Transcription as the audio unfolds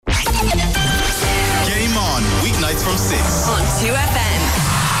Weeknights from 6 on 2FM.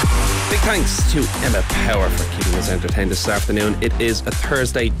 Big thanks to Emma Power for keeping us entertained this afternoon. It is a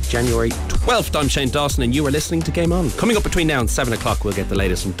Thursday, January 12th. I'm Shane Dawson and you are listening to Game On. Coming up between now and 7 o'clock, we'll get the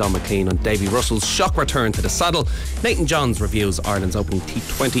latest from Don McLean on Davy Russell's shock return to the saddle. Nathan Johns reviews Ireland's opening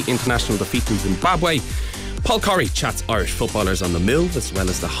T20 international defeat in Zimbabwe. Paul Corey chats Irish footballers on the move, as well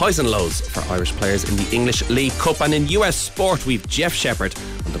as the highs and lows for Irish players in the English League Cup. And in US sport, we've Jeff Shepherd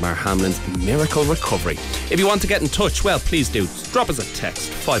on Damar Hamlin's miracle recovery. If you want to get in touch, well, please do. Drop us a text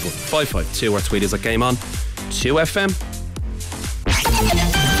 51552 or tweet us at Game On 2FM.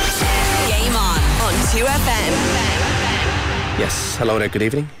 Game on 2FM. Yes, hello there, good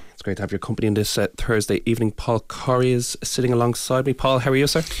evening. It's great to have your company on this Thursday evening. Paul Corey is sitting alongside me. Paul, how are you,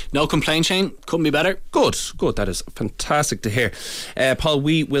 sir? No complaint, Shane. Couldn't be better. Good. That is fantastic to hear. Paul,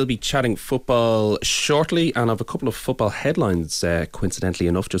 we will be chatting football shortly, and I have a couple of football headlines, coincidentally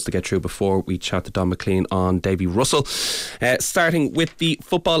enough, just to get through before we chat to Don McLean on Davy Russell. Starting with the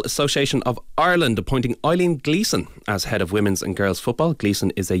Football Association of Ireland appointing Eileen Gleeson as head of women's and girls football. Gleeson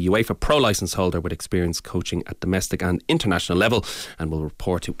is a UEFA Pro licence holder with experience coaching at domestic and international level, and will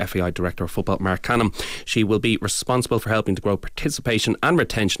report to FAI Director of Football Mark Canham. She will be responsible for helping to grow participation and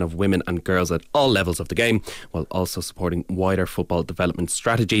retention of women and girls at all levels of the game, while also supporting wider football development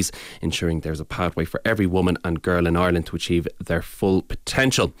strategies, ensuring there's a pathway for every woman and girl in Ireland to achieve their full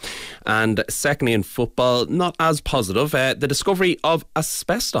potential. And secondly, in football, not as positive, the discovery of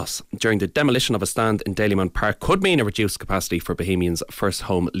asbestos during the demolition of a stand in Dalymount Park could mean a reduced capacity for Bohemians' first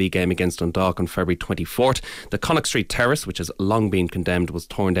home league game against Dundalk on February 24th. The Connacht Street Terrace, which has long been condemned, was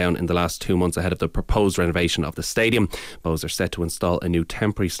torn down in the last 2 months ahead of the proposed renovation of the stadium. Bows are set to install a new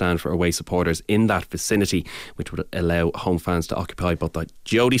temporary stand for away supporters in that vicinity, which would allow home fans to occupy both the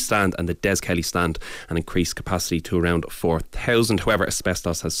Jody stand and the Des Kelly stand and increase capacity to around 4,000. However,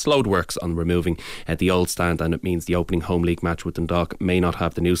 asbestos has slowed works on removing the old stand, and it means the opening home league match with Dundalk may not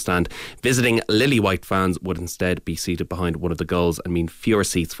have the new stand. Visiting Lily-White fans would instead be seated behind one of the goals and mean fewer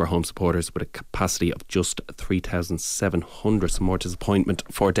seats for home supporters, with a capacity of just 3,700. Some more disappointment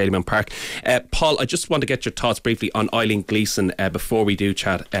for Dalymount Park. Paul, I just want to get your thoughts briefly on Eileen Gleeson before we do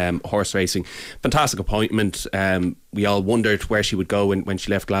chat horse racing. Fantastic appointment. We all wondered where she would go when she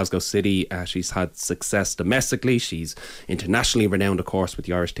left Glasgow City. She's had success domestically. She's internationally renowned, of course, with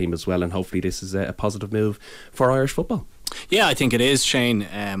the Irish team as well, and hopefully this is a positive move for Irish football. Yeah, I think it is, Shane.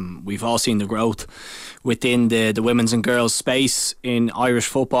 We've all seen the growth within the women's and girls space in Irish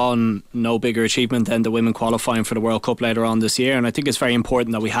football, and no bigger achievement than the women qualifying for the World Cup later on this year. And I think it's very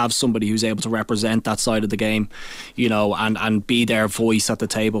important that we have somebody who's able to represent that side of the game, you know, and be their voice at the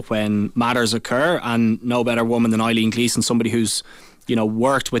table when matters occur. And no better woman than Eileen Gleeson, somebody who's, you know,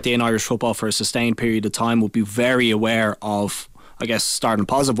 worked within Irish football for a sustained period of time, would be very aware of, I guess, starting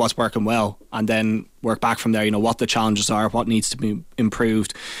positive, what's working well, and then work back from there, you know, what the challenges are, what needs to be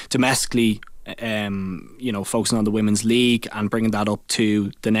improved domestically, you know, focusing on the women's league and bringing that up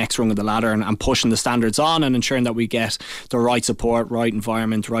to the next rung of the ladder, and pushing the standards on, and ensuring that we get the right support, right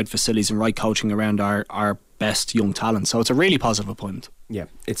environment, right facilities and right coaching around our best young talent. So it's a really positive appointment. Yeah,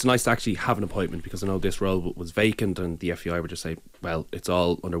 it's nice to actually have an appointment, because I know this role was vacant and the FAI were just saying, well, it's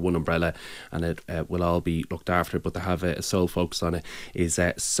all under one umbrella and it will all be looked after, but to have a sole focus on it is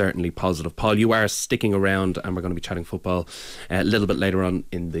certainly positive. Paul, you are sticking around and we're going to be chatting football a little bit later on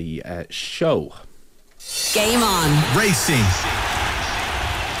in the show. Game On Racing.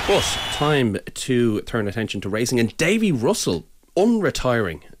 But time to turn attention to racing, and Davy Russell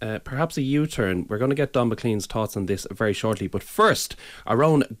unretiring, perhaps a U-turn. We're going to get Don McLean's thoughts on this very shortly, but first, our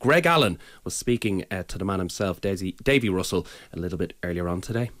own Greg Allen was speaking to the man himself, Davy Russell, a little bit earlier on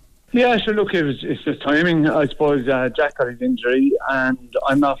today. Yeah, sure, look, it's just timing. I suppose Jack got his injury and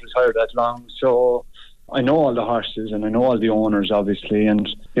I'm not retired that long, so I know all the horses and I know all the owners, obviously, and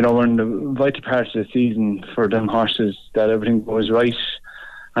you know, we're in the vital parts of the season for them horses, that everything goes right.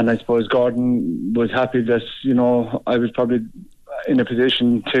 And I suppose Gordon was happy that, you know, I was probably in a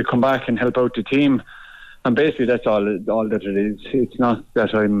position to come back and help out the team, and basically that's all that it is. It's not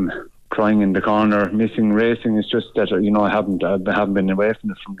that I'm crying in the corner missing racing, it's just that, you know, I haven't been away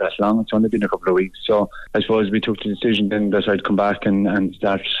from it from that long. It's only been a couple of weeks, so I suppose we took the decision then that I'd come back and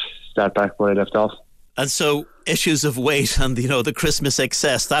start back where I left off. And so issues of weight and, you know, the Christmas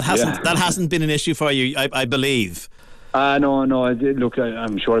excess, that hasn't been an issue for you, I believe. No. Look,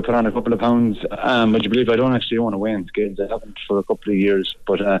 I'm sure I put on a couple of pounds. Would you believe I don't actually own a weighing scales? I haven't for a couple of years,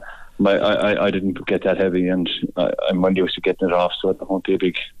 but I didn't get that heavy, and I'm well used to getting it off, so it won't be a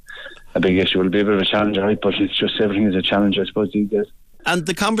big issue. It'll be a bit of a challenge, right? But it's just, everything is a challenge, I suppose, these days. And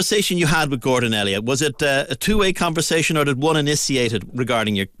the conversation you had with Gordon Elliott, was it a two-way conversation, or did one initiate it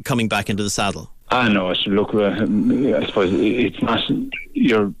regarding your coming back into the saddle? No, look, I suppose it's not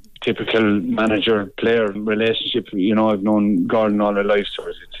your typical manager-player relationship. You know, I've known Gordon all my life, so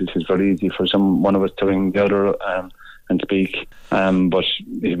it's very easy for one of us to ring the other and speak. But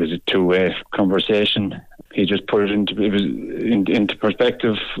it was a two-way conversation. He just put it into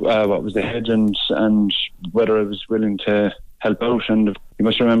perspective, what was ahead and whether I was willing to help out. And you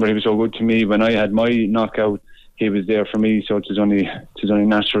must remember, he was so good to me when I had my knockout. He was there for me, so it was only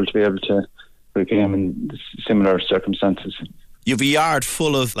natural to be able to break him in similar circumstances. You've a yard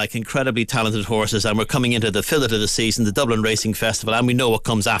full of incredibly talented horses, and we're coming into the fillet of the season, the Dublin Racing Festival, and we know what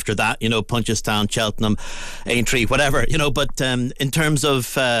comes after that, Punchestown, Cheltenham, Aintree, whatever, but in terms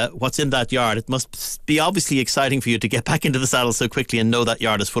of what's in that yard, it must be obviously exciting for you to get back into the saddle so quickly and know that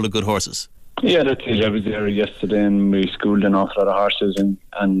yard is full of good horses. Yeah, that's it. I was there yesterday and we schooled an awful lot of horses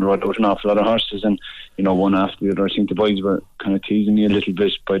and rode out an awful lot of horses, and one after the other. I think the boys were kind of teasing me a little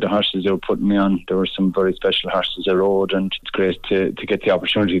bit by the horses they were putting me on. There were some very special horses I rode, and it's great to get the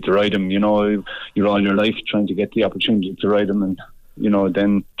opportunity to ride them. You're all your life trying to get the opportunity to ride them, and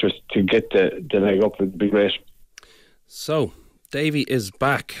then just to get the leg up would be great. So Davy is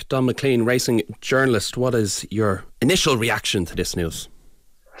back. Don McLean, racing journalist, what is your initial reaction to this news?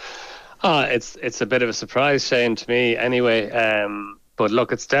 It's a bit of a surprise, Shane, to me anyway. But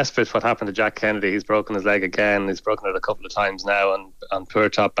look, it's desperate what happened to Jack Kennedy. He's broken his leg again. He's broken it a couple of times now on poor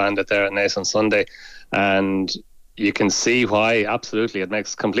Top Bandit there at Naas on Sunday. And you can see why, absolutely. It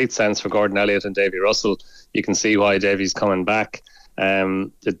makes complete sense for Gordon Elliott and Davy Russell. You can see why Davy's coming back.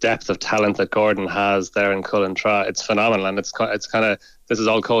 The depth of talent that Gordon has there in Cullen-Tra, it's phenomenal. And it's kind of, this has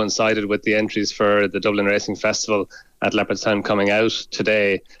all coincided with the entries for the Dublin Racing Festival at Leopardstown coming out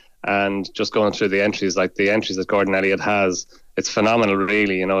today. And just going through the entries, like the entries that Gordon Elliott has, it's phenomenal,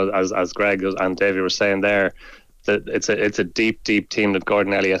 really. As Greg and Davy were saying there, that it's a deep team that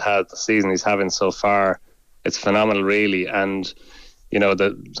Gordon Elliott had. The season he's having so far, it's phenomenal, really. And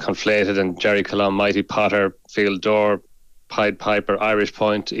the Conflated and Jerry Colum, Mighty Potter, Field Door, Pied Piper, Irish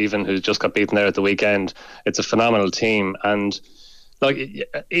Point, even, who just got beaten there at the weekend. It's a phenomenal team. And like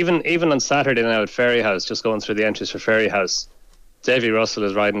even on Saturday now at Fairyhouse, just going through the entries for Fairyhouse, Davy Russell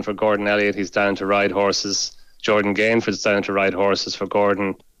is riding for Gordon Elliott. He's down to ride horses. Jordan Gainford's down to ride horses for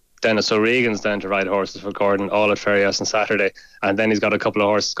Gordon. Dennis O'Regan's down to ride horses for Gordon, all at Fairyhouse on Saturday. And then he's got a couple of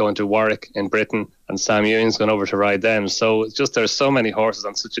horses going to Warwick in Britain, and Sam Ewing's going over to ride them. So it's just, there's so many horses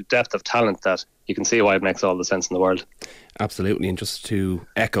and such a depth of talent that you can see why it makes all the sense in the world. Absolutely. And just to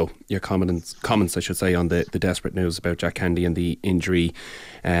echo your comments, I should say, on the desperate news about Jack Kennedy and the injury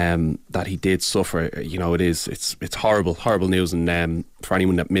that he did suffer, it's horrible news. And for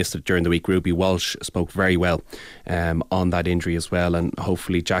anyone that missed it during the week, Ruby Walsh spoke very well on that injury as well. And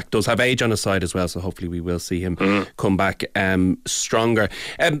hopefully Jack does have age on his side as well, so hopefully we will see him come back stronger.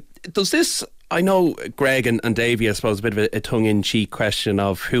 Does this, I know, Greg and Davy, I suppose, a bit of a tongue-in-cheek question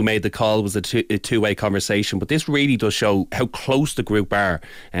of who made the call was a two-way conversation, but this really does show how close the group are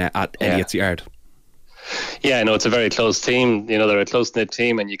at Elliott's Yard. Yeah, no, it's a very close team. They're a close-knit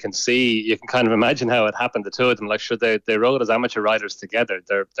team, and you can kind of imagine how it happened, the two of them. Like, sure, they rode as amateur riders together.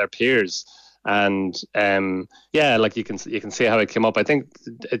 They're peers. And like you can see how it came up. I think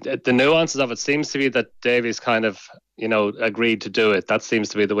the nuances of it seems to be that Davy's kind of agreed to do it. That seems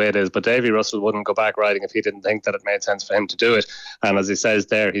to be the way it is. But Davy Russell wouldn't go back riding if he didn't think that it made sense for him to do it. And as he says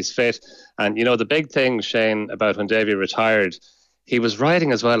there, he's fit. And the big thing, Shane, about when Davy retired, he was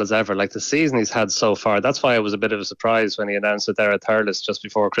riding as well as ever. Like, the season he's had so far, that's why it was a bit of a surprise when he announced it there at Thurles just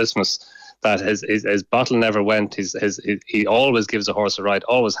before Christmas, that his bottle never went. He always gives a horse a ride,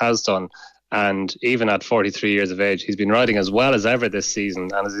 always has done. And even at 43 years of age, he's been riding as well as ever this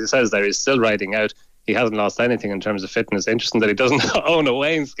season. And as he says there, he's still riding out. He hasn't lost anything in terms of fitness. Interesting that he doesn't own a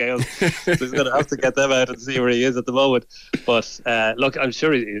weighing scale. So he's going to have to get them out and see where he is at the moment. But look, I'm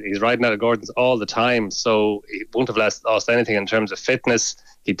sure he's riding out of Gordon's all the time, so he won't have lost anything in terms of fitness.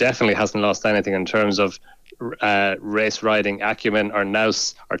 He definitely hasn't lost anything in terms of race riding acumen or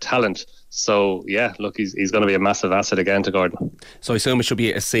nous or talent. So yeah, look, he's going to be a massive asset again to Gordon. So I assume it should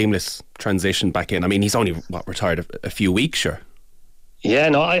be a seamless transition back in. I mean, he's only retired a few weeks, sure. Yeah,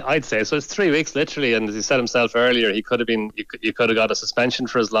 no, I'd say so. It's 3 weeks literally, and as he said himself earlier, he could have been. You could have got a suspension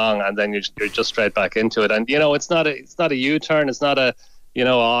for as long, and then you're just straight back into it. And it's not a U-turn. It's not a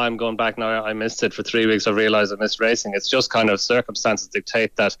I'm going back now. I missed it for 3 weeks. I realised I missed racing. It's just kind of circumstances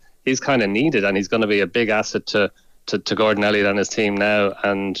dictate that he's kind of needed, and he's going to be a big asset to Gordon Elliott and his team now.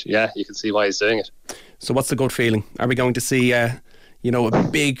 And yeah, you can see why he's doing it. So what's the gut feeling? Are we going to see a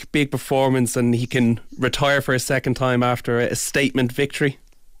big performance and he can retire for a second time after a statement victory?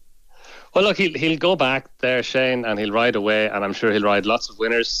 Well, look, he'll go back there, Shane, and he'll ride away, and I'm sure he'll ride lots of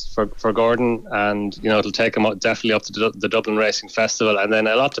winners for Gordon, and it'll take him definitely up to the Dublin Racing Festival, and then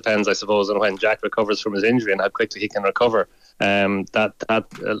a lot depends, I suppose, on when Jack recovers from his injury and how quickly he can recover. That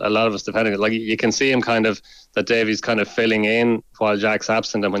a lot of us depending, like you can see him kind of that Davy's kind of filling in while Jack's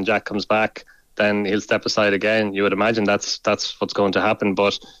absent, and when Jack comes back, then he'll step aside again. You would imagine that's what's going to happen.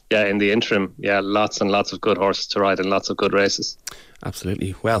 But yeah, in the interim, lots and lots of good horses to ride and lots of good races.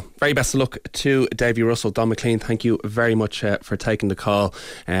 Absolutely. Well, very best of luck to Davy Russell. Don McLean, thank you very much for taking the call.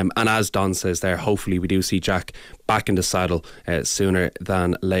 And as Don says there, hopefully we do see Jack back in the saddle sooner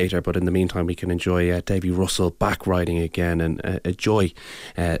than later. But in the meantime, we can enjoy Davy Russell back riding again, and a joy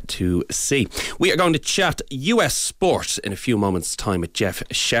to see. We are going to chat US sport in a few moments' time with Jeff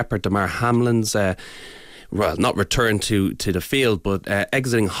Shepherd. Damar Hamlin's well, not return to the field, but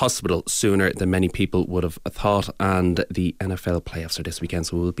exiting hospital sooner than many people would have thought. And the NFL playoffs are this weekend,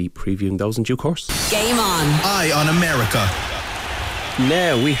 so we'll be previewing those in due course. Game on. Eye on America.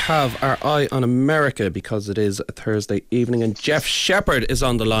 Now we have our eye on America because it is a Thursday evening, and Jeff Shepherd is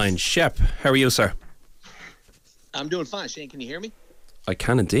on the line. Shep, how are you, sir? I'm doing fine. Shane, can you hear me? I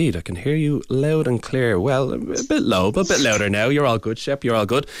can indeed. I can hear you loud and clear. Well, a bit low, but a bit louder now. You're all good, Shep. You're all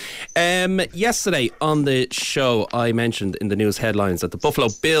good. Yesterday on the show, I mentioned in the news headlines that the Buffalo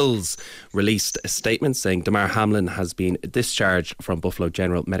Bills released a statement saying Damar Hamlin has been discharged from Buffalo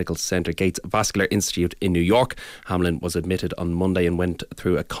General Medical Center Gates Vascular Institute in New York. Hamlin was admitted on Monday and went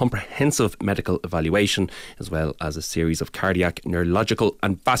through a comprehensive medical evaluation as well as a series of cardiac, neurological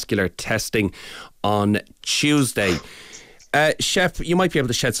and vascular testing on Tuesday. Shep, you might be able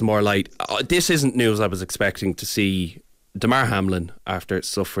to shed some more light. This isn't news I was expecting to see. Damar Hamlin, after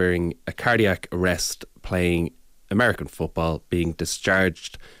suffering a cardiac arrest playing American football, being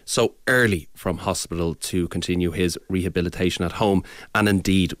discharged so early from hospital to continue his rehabilitation at home and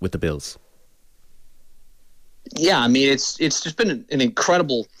indeed with the Bills. Yeah, I mean, it's just been an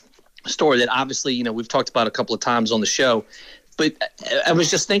incredible story that obviously, we've talked about a couple of times on the show. But I was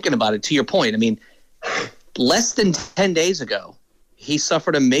just thinking about it, to your point. I mean, less than 10 days ago, he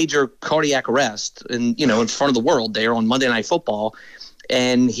suffered a major cardiac arrest in front of the world there on Monday Night Football.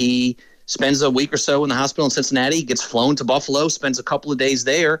 And he spends a week or so in the hospital in Cincinnati, gets flown to Buffalo, spends a couple of days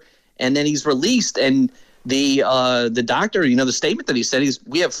there, and then he's released. And the doctor, the statement that he said is,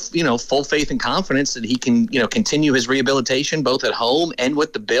 we have, full faith and confidence that he can, continue his rehabilitation both at home and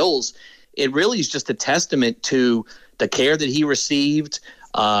with the Bills. It really is just a testament to the care that he received.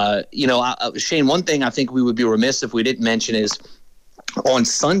 Shane, one thing I think we would be remiss if we didn't mention is on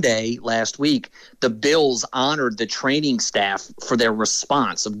Sunday last week, the Bills honored the training staff for their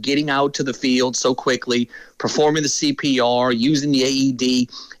response of getting out to the field so quickly, performing the CPR, using the AED,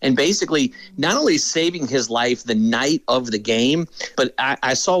 and basically not only saving his life the night of the game, but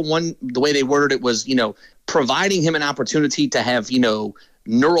I saw the way they worded it was, providing him an opportunity to have,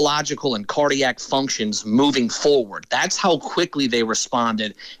 neurological and cardiac functions moving forward. That's how quickly they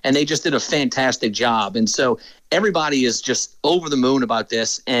responded, and they just did a fantastic job. And so everybody is just over the moon about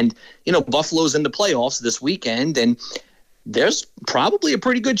this. And, Buffalo's in the playoffs this weekend, and there's probably a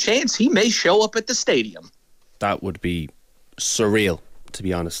pretty good chance he may show up at the stadium. That would be surreal, to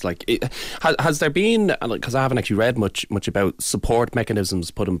be honest. Has there been, because I haven't actually read much about support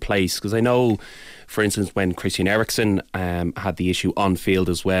mechanisms put in place, because I know, for instance, when Christian Eriksen had the issue on field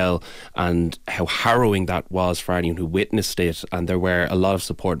as well, and how harrowing that was for anyone who witnessed it, and there were a lot of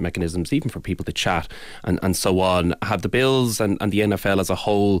support mechanisms even for people to chat and so on. Have the Bills and the NFL as a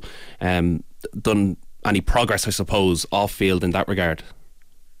whole done any progress, I suppose, off field in that regard?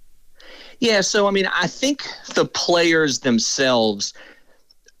 Yeah, so I think the players themselves,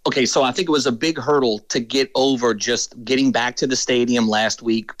 okay, so I think it was a big hurdle to get over just getting back to the stadium last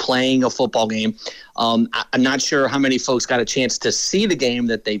week, playing a football game. I'm not sure how many folks got a chance to see the game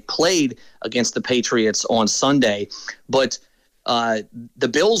that they played against the Patriots on Sunday, but the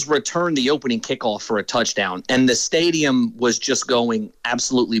Bills returned the opening kickoff for a touchdown, and the stadium was just going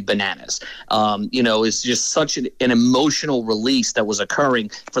absolutely bananas. It's just such an emotional release that was occurring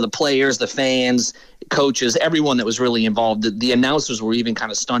for the players, the fans, coaches, everyone that was really involved. The announcers were even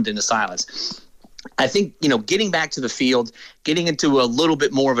kind of stunned into silence. I think, getting back to the field, getting into a little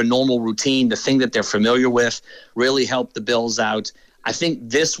bit more of a normal routine, the thing that they're familiar with, really helped the Bills out. I think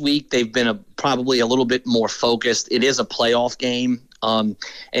this week they've been probably a little bit more focused. It is a playoff game.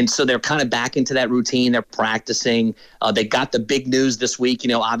 And so they're kind of back into that routine. They're practicing. They got the big news this week,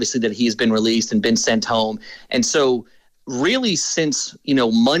 obviously that he's been released and been sent home. And so really since,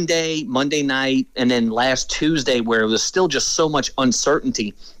 Monday night, and then last Tuesday, where it was still just so much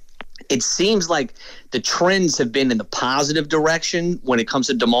uncertainty, it seems like the trends have been in the positive direction when it comes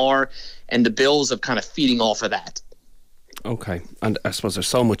to Damar. and the Bills are kind of feeding off of that. Okay, and I suppose there's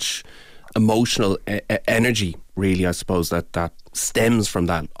so much emotional energy, really, I suppose, that stems from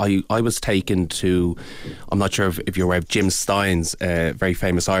that. I was taken to, I'm not sure if you're aware of Jim Stynes, a very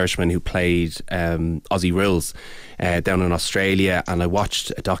famous Irishman who played Aussie Rules down in Australia, and I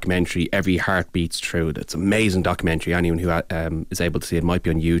watched a documentary, Every Heart Beats True. It's an amazing documentary. Anyone who is able to see it, might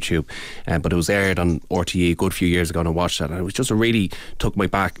be on YouTube, but it was aired on RTE a good few years ago, and I watched that, and it was just really took me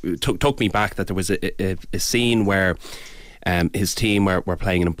back that there was a scene where his team were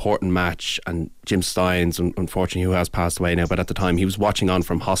playing an important match, and Jim Stynes, unfortunately, who has passed away now, but at the time he was watching on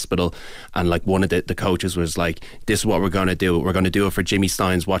from hospital, and like one of the coaches was like, this is what we're going to do, we're going to do it for Jimmy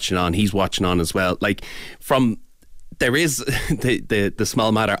Stynes watching on, he's watching on as well. Like, from there is the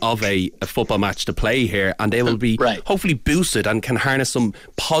small matter of a football match to play here, and they will be hopefully boosted and can harness some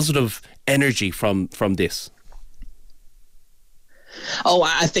positive energy from this. Oh,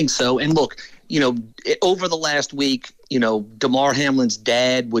 I think so. And look, over the last week, Damar Hamlin's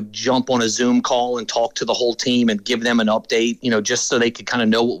dad would jump on a Zoom call and talk to the whole team and give them an update, just so they could kind of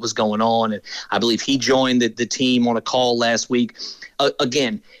know what was going on. And I believe he joined the team on a call last week.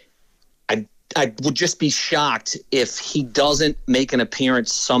 Again, I would just be shocked if he doesn't make an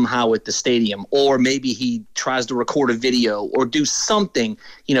appearance somehow at the stadium, or maybe he tries to record a video or do something,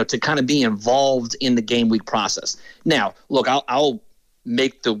 to kind of be involved in the game week process. Now, look, I'll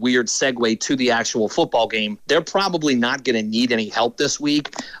make the weird segue to the actual football game. They're probably not going to need any help this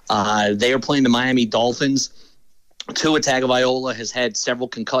week. They are playing the Miami Dolphins. Tua Tagovailoa has had several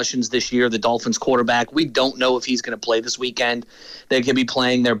concussions this year, the Dolphins quarterback. We don't know if he's going to play this weekend. They could be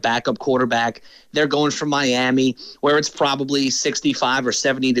playing their backup quarterback. They're going from Miami, where it's probably 65 or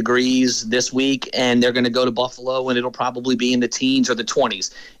 70 degrees this week, and they're going to go to Buffalo, and it'll probably be in the teens or the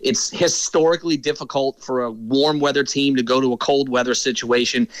 20s. It's historically difficult for a warm weather team to go to a cold weather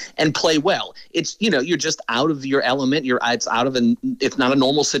situation and play well. It's, you're just out of your element. It's out of it's not a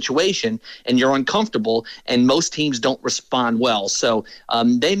normal situation, and you're uncomfortable, and most teams don't respond well. So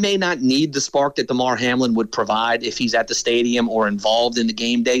they may not need the spark that Damar Hamlin would provide if he's at the stadium or involved in the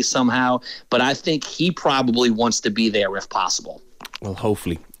game day somehow, but I think he probably wants to be there if possible. Well,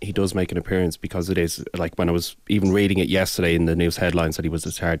 hopefully he does make an appearance, because it is, like, when I was even reading it yesterday in the news headlines that he was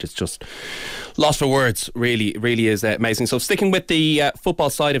discharged, it's just lost for words. Really is amazing. So sticking with the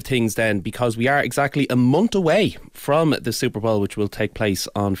football side of things then, because we are exactly a month away from the Super Bowl, which will take place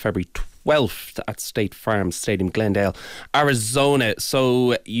on February 12th at State Farm Stadium, Glendale, Arizona.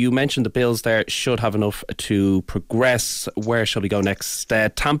 So you mentioned the Bills there should have enough to progress. Where shall we go next?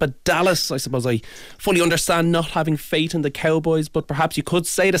 Tampa, Dallas. I suppose I fully understand not having faith in the Cowboys, but perhaps you could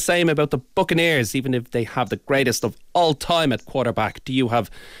say the same about the Buccaneers, even if they have the greatest of all time at quarterback. Do you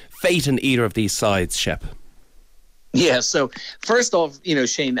have faith in either of these sides, Shep? Yeah, so first off,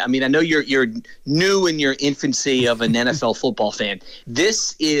 Shane, I mean, I know you're new in your infancy of an NFL football fan.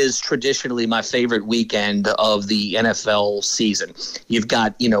 This is traditionally my favorite weekend of the NFL season. You've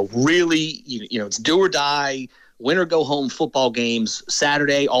got, really, it's do or die, win or go home football games,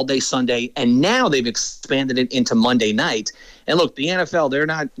 Saturday, all day Sunday, and now they've expanded it into Monday night. And look, the NFL,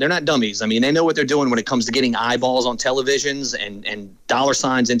 they're not dummies. I mean, they know what they're doing when it comes to getting eyeballs on televisions and dollar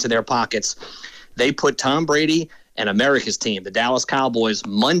signs into their pockets. They put Tom Brady and America's team, the Dallas Cowboys,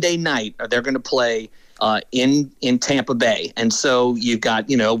 Monday night, they're going to play in Tampa Bay. And so you've got,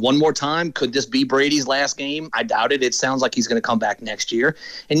 one more time, could this be Brady's last game? I doubt it. It sounds like he's going to come back next year.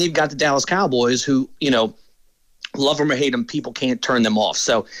 And you've got the Dallas Cowboys who, love them or hate them, people can't turn them off.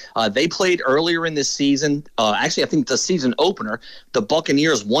 So they played earlier in this season. Actually, I think the season opener, the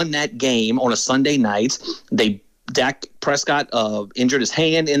Buccaneers won that game on a Sunday night. Dak Prescott injured his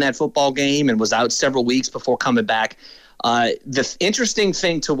hand in that football game and was out several weeks before coming back. The interesting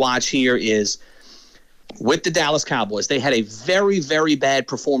thing to watch here is with the Dallas Cowboys, they had a very, very bad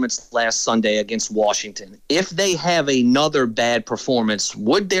performance last Sunday against Washington. If they have another bad performance,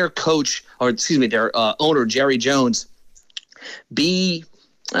 would their their owner, Jerry Jones, be,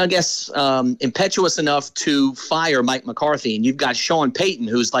 I guess, impetuous enough to fire Mike McCarthy? And you've got Sean Payton,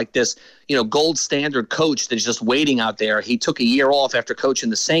 who's like this, gold standard coach that's just waiting out there. He took a year off after coaching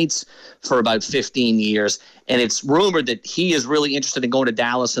the Saints for about 15 years. And it's rumored that he is really interested in going to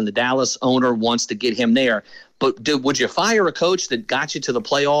Dallas, and the Dallas owner wants to get him there. But would you fire a coach that got you to the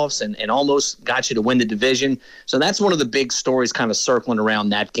playoffs and almost got you to win the division? So that's one of the big stories kind of circling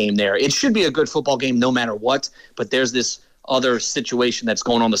around that game there. It should be a good football game no matter what, but there's this other situation that's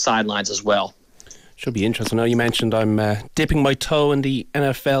going on the sidelines as well. Should be interesting. Now, you mentioned I'm dipping my toe in the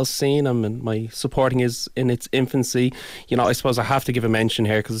NFL scene. My supporting is in its infancy. I suppose I have to give a mention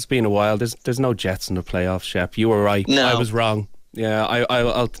here because it's been a while. There's no Jets in the playoffs, Shep. You were right. No. I was wrong. Yeah,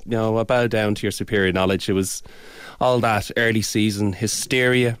 I'll bow down to your superior knowledge. It was all that early season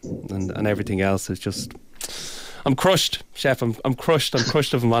hysteria and everything else. It's just, I'm crushed, Chef. I'm crushed. I'm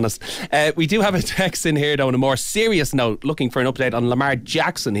crushed, if I'm honest. We do have a text in here, though, on a more serious note, looking for an update on Lamar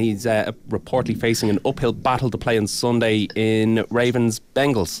Jackson. He's reportedly facing an uphill battle to play on Sunday in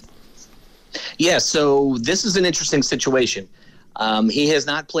Ravens-Bengals. Yeah, so this is an interesting situation. He has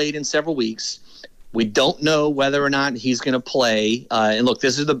not played in several weeks. We don't know whether or not he's going to play. And look,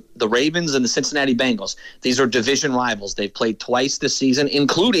 this is the Ravens and the Cincinnati Bengals. These are division rivals. They've played twice this season,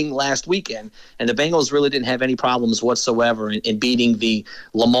 including last weekend. And the Bengals really didn't have any problems whatsoever in beating the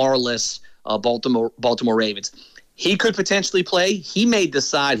Lamar-less Baltimore Ravens. He could potentially play. He may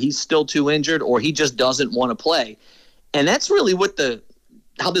decide he's still too injured or he just doesn't want to play. And that's really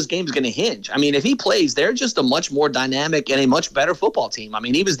how this game is going to hinge. I mean, if he plays, they're just a much more dynamic and a much better football team. I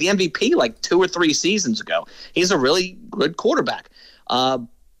mean, he was the MVP like 2 or 3 seasons ago. He's a really good quarterback.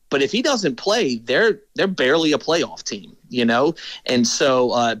 But if he doesn't play, they're barely a playoff team, you know? And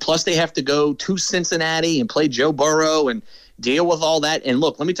so plus they have to go to Cincinnati and play Joe Burrow and deal with all that. And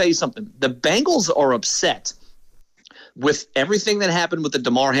look, let me tell you something. The Bengals are upset with everything that happened with the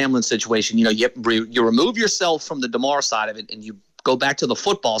Damar Hamlin situation. You know, you remove yourself from the Damar side of it and you go back to the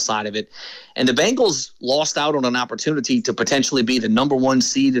football side of it. And the Bengals lost out on an opportunity to potentially be the number 1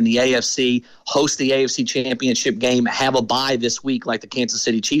 seed in the AFC, host the AFC Championship game, have a bye this week like the Kansas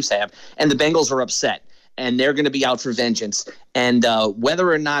City Chiefs have. And the Bengals are upset. And they're going to be out for vengeance. And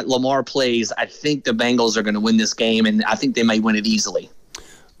whether or not Lamar plays, I think the Bengals are going to win this game, and I think they may win it easily.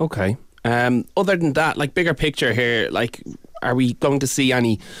 Okay. Other than that, like bigger picture here, like, are we going to see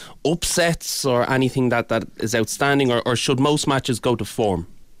any upsets or anything that is outstanding, or should most matches go to form?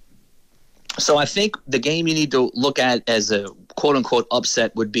 So I think the game you need to look at as a quote-unquote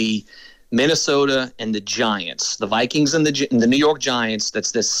upset would be Minnesota and the Giants. The Vikings and the New York Giants,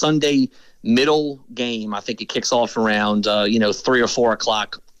 that's this Sunday middle game. I think it kicks off around 3 or 4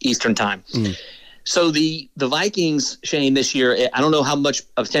 o'clock Eastern time. So the Vikings, Shane, this year, I don't know how much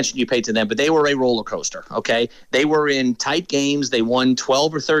attention you paid to them, but they were a roller coaster, okay? They were in tight games. They won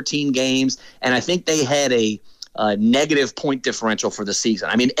 12 or 13 games, and I think they had a negative point differential for the season.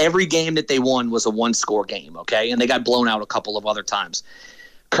 I mean, every game that they won was a one-score game, okay? And they got blown out a couple of other times.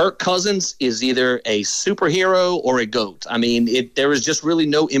 Kirk Cousins is either a superhero or a GOAT. I mean, there is just really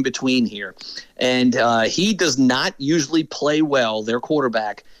no in-between here. And he does not usually play well, their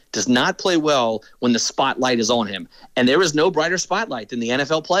quarterback, does not play well when the spotlight is on him. And there is no brighter spotlight than the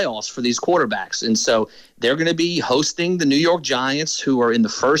NFL playoffs for these quarterbacks. And so they're going to be hosting the New York Giants, who are in the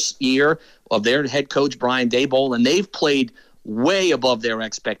first year of their head coach, Brian Daboll, and they've played way above their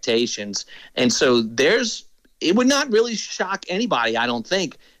expectations. And so it would not really shock anybody, I don't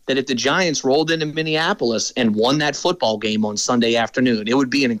think, that if the Giants rolled into Minneapolis and won that football game on Sunday afternoon. It would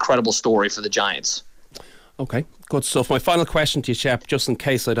be an incredible story for the Giants. Okay, good stuff. My final question to you, Shep, just in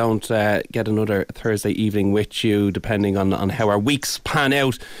case I don't get another Thursday evening with you, depending on how our weeks pan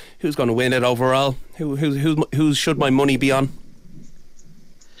out, who's going to win it overall? Who should my money be on?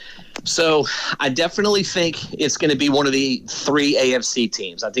 So I definitely think it's going to be one of the 3 AFC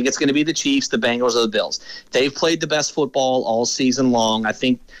teams. I think it's going to be the Chiefs, the Bengals, or the Bills. They've played the best football all season long. I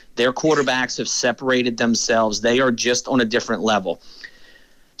think their quarterbacks have separated themselves. They are just on a different level.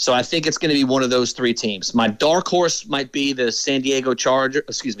 So I think it's going to be one of those 3 teams. My dark horse might be the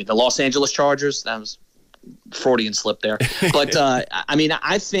the Los Angeles Chargers. That was a Freudian slip there. But,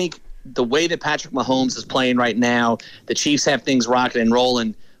 I think the way that Patrick Mahomes is playing right now, the Chiefs have things rocking and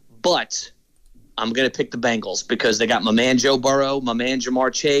rolling. But I'm going to pick the Bengals because they got my man Joe Burrow, my man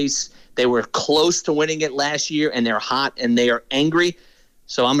Jamar Chase. They were close to winning it last year, and they're hot, and they are angry.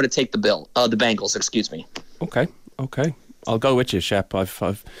 So I'm going to take the Bengals, excuse me. Okay. I'll go with you, Shep. I'd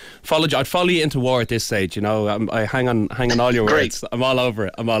follow you into war at this stage. You know, I hang on all your words. I'm all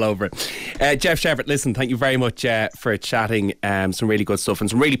over it. Jeff Shepherd, listen, thank you very much for chatting. Some really good stuff and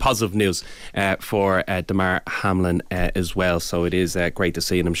some really positive news for Damar Hamlin as well. So it is great to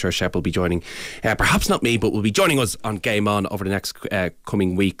see, and I'm sure Shep will be joining, perhaps not me, but will be joining us on Game On over the next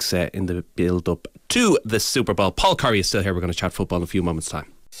coming weeks in the build-up to the Super Bowl. Paul Curry is still here. We're going to chat football in a few moments' time.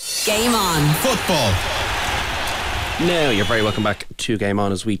 Game On. Football. Now, you're very welcome back to Game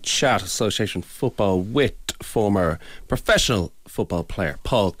On as we chat association football with former professional football player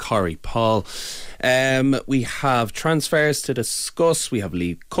Paul Curry. Paul, we have transfers to discuss, we have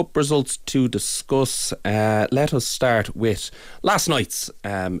League Cup results to discuss. Let us start with last night's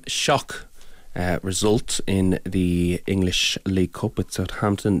shock result in the English League Cup, with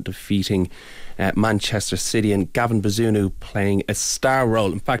Southampton defeating Manchester City and Gavin Bazunu playing a star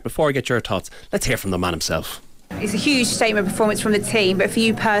role. In fact, before I get your thoughts, let's hear from the man himself. It's a huge statement performance from the team, but for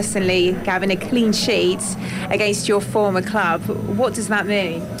you personally, Gavin, a clean sheet against your former club, what does that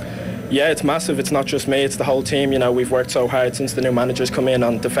mean? Yeah, it's massive. It's not just me, it's the whole team. You know, we've worked so hard since the new managers come in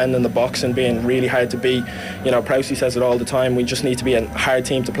on defending the box and being really hard to beat. You know, Prowsey says it all the time. We just need to be a hard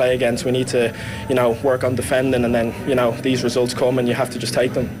team to play against. We need to, you know, work on defending, and then, you know, these results come and you have to just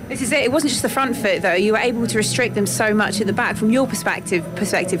take them. This is it. It wasn't just the front foot, though. You were able to restrict them so much at the back. From your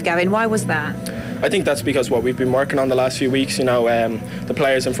perspective, Gavin, why was that? I think that's because what we've been working on the last few weeks, you know, the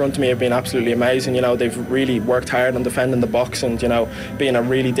players in front of me have been absolutely amazing. You know, they've really worked hard on defending the box and, you know, being a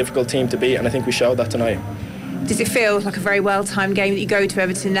really difficult team to beat, and I think we showed that tonight. Does it feel like a very well-timed game that you go to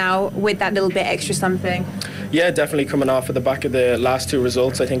Everton now with that little bit extra something? Yeah, definitely coming off of the back of the last two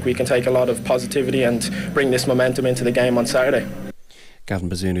results, I think we can take a lot of positivity and bring this momentum into the game on Saturday. Gavin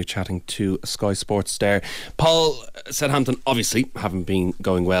Bazunu chatting to Sky Sports there. Paul, Southampton obviously haven't been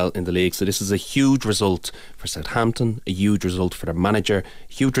going well in the league, so this is a huge result for Southampton, a huge result for their manager,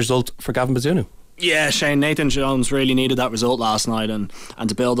 a huge result for Gavin Bazunu. Yeah, Shane, Nathan Jones really needed that result last night, and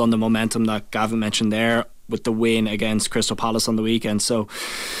to build on the momentum that Gavin mentioned there with the win against Crystal Palace on the weekend. So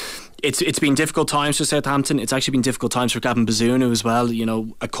it's been difficult times for Southampton. It's actually been difficult times for Gavin Bazunu as well. You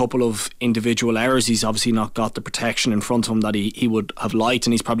know, a couple of individual errors. He's obviously not got the protection in front of him that he would have liked,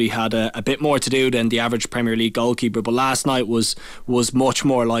 and he's probably had a bit more to do than the average Premier League goalkeeper. But last night was much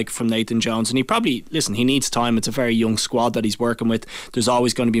more like from Nathan Jones, and he needs time. It's a very young squad that he's working with. There's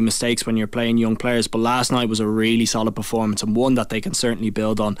always going to be mistakes when you're playing young players, but last night was a really solid performance, and one that they can certainly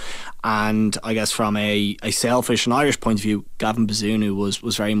build on. And I guess from a selfish and Irish point of view, Gavin Bazunu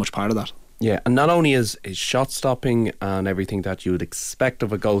was very much part of that. Yeah, and not only is shot stopping and everything that you would expect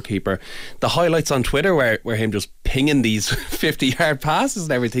of a goalkeeper, the highlights on Twitter where him just pinging these 50-yard passes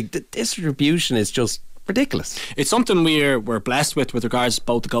and everything, the distribution is just ridiculous. It's something we're blessed with regards to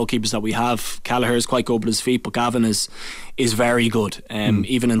both the goalkeepers that we have. Kelleher is quite good with his feet, but Gavin is very good,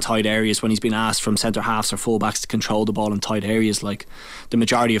 even in tight areas when he's been asked from centre halves or full-backs to control the ball in tight areas like the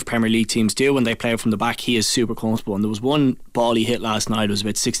majority of Premier League teams do when they play from the back. He is super comfortable, and there was one ball he hit last night, it was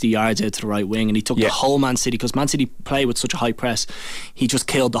about 60 yards out to the right wing, and he took the whole Man City, because Man City play with such a high press, he just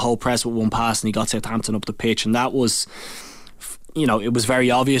killed the whole press with one pass and he got Southampton up the pitch. And that was, you know, it was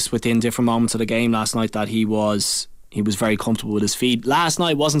very obvious within different moments of the game last night that he was very comfortable with his feet. Last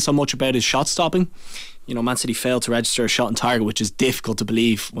night wasn't so much about his shot stopping. You know, Man City failed to register a shot on target, which is difficult to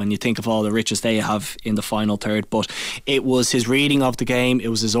believe when you think of all the riches they have in the final third. But it was his reading of the game, it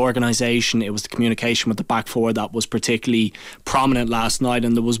was his organisation, it was the communication with the back four that was particularly prominent last night.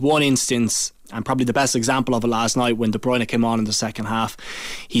 And there was one instance, and probably the best example of it last night, when De Bruyne came on in the second half.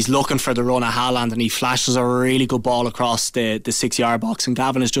 He's looking for the run of Haaland and he flashes a really good ball across the 6-yard box, and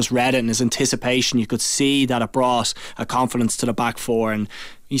Gavin has just read it, and his anticipation, you could see that it brought a confidence to the back four. And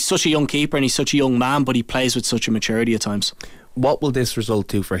he's such a young keeper and he's such a young man, but he plays with such a maturity at times. What will this result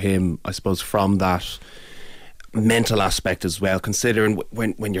do for him, I suppose, from that mental aspect as well, considering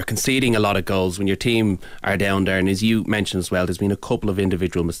when you're conceding a lot of goals, when your team are down there, and as you mentioned as well, there's been a couple of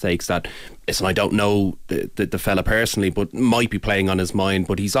individual mistakes that, listen, I don't know the fella personally, but might be playing on his mind,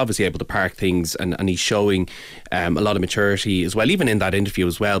 but he's obviously able to park things, and he's showing a lot of maturity as well, even in that interview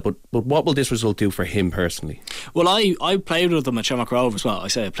as well. But what will this result do for him personally? Well, I played with him at Shamrock Rovers as well. I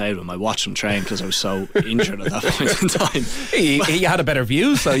say I played with him, I watched him train because I was so injured at that point in time. He had a better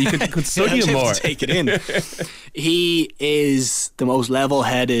view, so you could study him more. Take it in. He is the most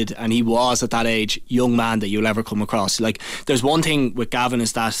level-headed, and he was at that age, young man that you'll ever come across. Like, there's one thing with Gavin,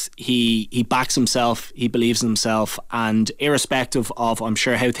 is that he backs himself, he believes in himself, and irrespective of, I'm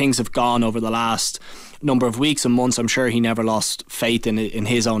sure, how things have gone over the last number of weeks and months, I'm sure he never lost faith in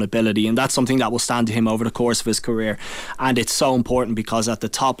his own ability, and that's something that will stand to him over the course of his career. And it's so important, because at the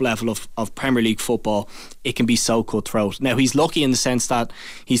top level of Premier League football, it can be so cutthroat. Now, he's lucky in the sense that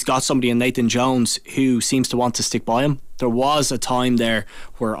he's got somebody in Nathan Jones who seems to want to stick by him. There was a time there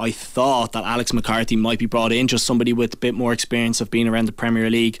where I thought that Alex McCarthy might be brought in, just somebody with a bit more experience of being around the Premier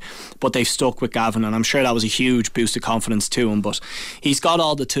League, but they've stuck with Gavin, and I'm sure that was a huge boost of confidence to him. But he's got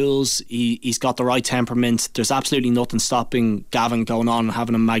all the tools, he's got the right temperament. There's absolutely nothing stopping Gavin going on and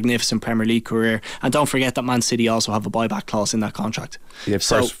having a magnificent Premier League career. And don't forget that Man City also have a buyback clause in that contract. Yeah,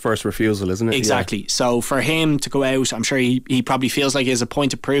 first refusal, isn't it? Exactly. Yeah. So for him to go out, I'm sure he probably feels like he has a point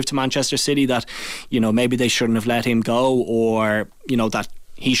to prove to Manchester City that, you know, maybe they shouldn't have let him go, or, you know, that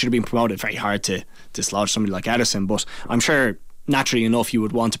he should have been promoted. Very hard to dislodge somebody like Ederson, but I'm sure naturally enough you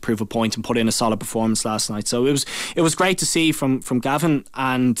would want to prove a point and put in a solid performance last night. So it was great to see from Gavin.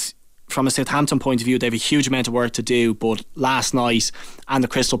 And from a Southampton point of view, they have a huge amount of work to do, but last night and the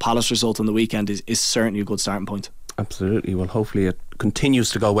Crystal Palace result on the weekend is certainly a good starting point. Absolutely. Well, hopefully it continues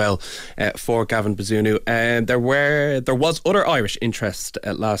to go well for Gavin Bazunu. And there was other Irish interest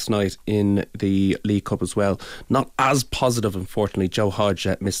last night in the League Cup as well. Not as positive, unfortunately. Joe Hodge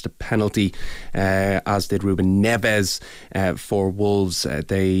missed a penalty, as did Ruben Neves for Wolves.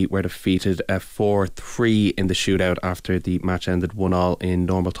 They were defeated 4-3 in the shootout after the match ended 1-1 in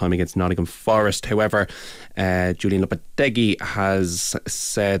normal time against Nottingham Forest. However, Julian Lopetegui has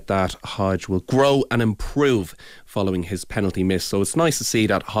said that Hodge will grow and improve following his penalty miss. So it's nice to see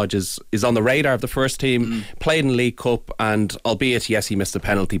that Hodge is on the radar of the first team, played in League Cup, and albeit, yes, he missed a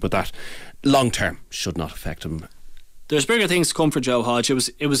penalty, but that long term should not affect him. There's bigger things to come for Joe Hodge.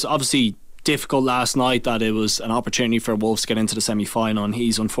 It was obviously difficult last night that it was an opportunity for Wolves to get into the semi-final, and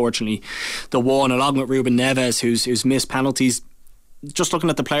he's unfortunately the one, along with Ruben Neves, who's missed penalties. Just looking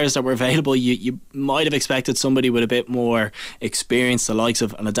at the players that were available, you might have expected somebody with a bit more experience, the likes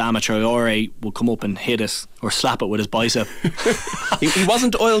of an Adama Traore, will come up and hit it or slap it with his bicep. He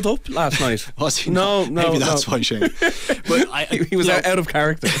wasn't oiled up last night. Was he? No, maybe that's why, Shane. But he was out of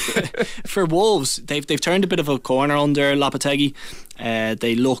character. For Wolves, they've turned a bit of a corner under Lopetegui.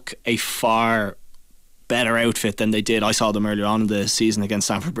 They look a far better outfit than they did. I saw them earlier on in the season against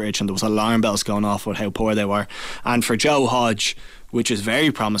Stamford Bridge, and there was alarm bells going off with how poor they were. And for Joe Hodge, which is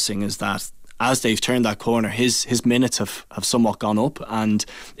very promising, is that as they've turned that corner, his minutes have somewhat gone up. And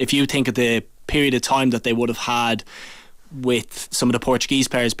if you think of the period of time that they would have had with some of the Portuguese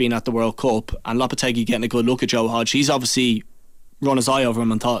players being at the World Cup and Lopetegui getting a good look at Joe Hodge, he's obviously run his eye over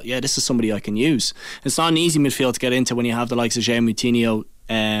him and thought, yeah, this is somebody I can use. It's not an easy midfield to get into when you have the likes of Jaime Moutinho,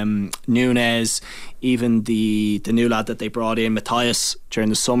 Nunes, even the new lad that they brought in, Matthias, during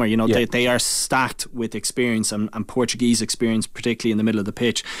the summer. You know, they are stacked with experience and Portuguese experience, particularly in the middle of the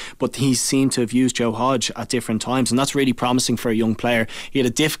pitch. But he seemed to have used Joe Hodge at different times, and that's really promising for a young player. He had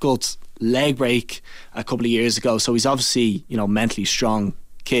a difficult leg break a couple of years ago, so he's obviously, you know, mentally strong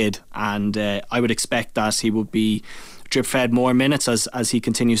kid, and I would expect that he would be drip fed more minutes as he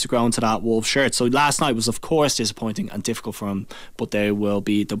continues to grow into that Wolves shirt. So last night was of course disappointing and difficult for him, but there'll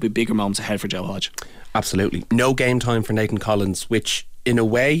be bigger moments ahead for Joe Hodge. Absolutely. No game time for Nathan Collins, which in a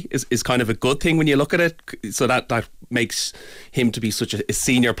way is kind of a good thing when you look at it. So that makes him to be such a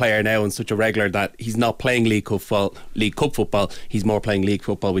senior player now and such a regular, that he's not playing League Cup football, he's more playing league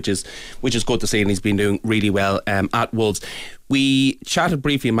football, which is good to see, and he's been doing really well at Wolves. We chatted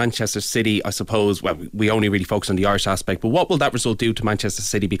briefly in Manchester City, I suppose. Well, we only really focus on the Irish aspect, but what will that result do to Manchester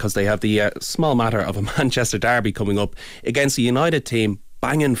City, because they have the small matter of a Manchester derby coming up against a United team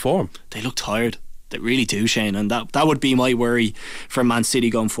bang in form? They look tired. They really do, Shane, and that would be my worry for Man City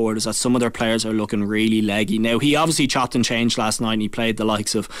going forward, is that some of their players are looking really leggy. Now, he obviously chopped and changed last night, and he played the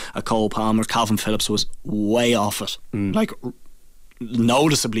likes of a Cole Palmer. Calvin Phillips was way off it, like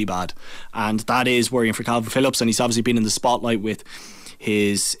noticeably bad, and that is worrying for Calvin Phillips. And he's obviously been in the spotlight with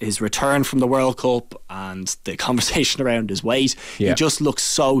his return from the World Cup and the conversation around his weight. He just looked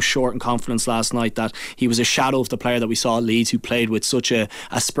so short in confidence last night that he was a shadow of the player that we saw at Leeds, who played with such a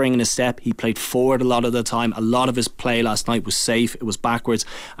spring in his step. He played forward a lot of the time. A lot of his play last night was safe, it was backwards,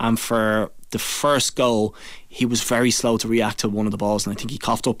 and for the first goal he was very slow to react to one of the balls, and I think he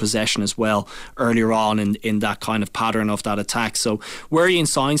coughed up possession as well earlier on in that kind of pattern of that attack. So worrying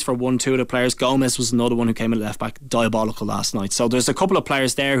signs for 1-2 of the players. Gomez was another one who came at left back, diabolical last night. So there's a couple of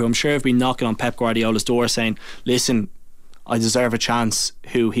players there who I'm sure have been knocking on Pep Guardiola's door saying, listen, I deserve a chance,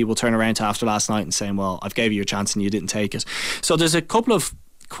 who he will turn around to after last night and saying, well, I've gave you a chance and you didn't take it. So there's a couple of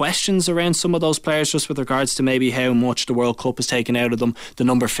questions around some of those players, just with regards to maybe how much the World Cup has taken out of them, the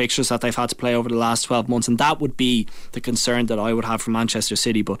number of fixtures that they've had to play over the last 12 months, and that would be the concern that I would have for Manchester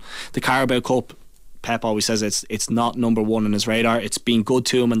City. But the Carabao Cup, Pep always says it's not number one on his radar. It's been good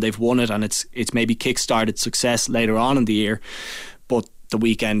to him and they've won it, and it's maybe kick-started success later on in the year, but the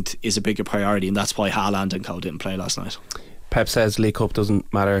weekend is a bigger priority, and that's why Haaland and co didn't play last night. Pep says League Cup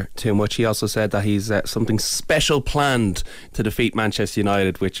doesn't matter too much. He also said that he's something special planned to defeat Manchester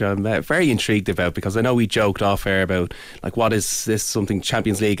United, which I'm very intrigued about, because I know we joked off air about, like, what is this, something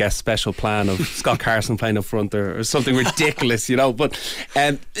Champions League-esque special plan of Scott Carson playing up front or something ridiculous, you know. But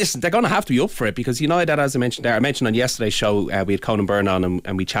listen, they're going to have to be up for it, because United, as I mentioned there, I mentioned on yesterday's show, we had Conan Byrne on,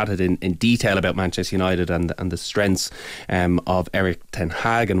 and we chatted in detail about Manchester United and the strengths of Erik ten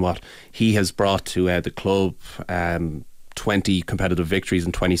Hag and what he has brought to the club. 20 competitive victories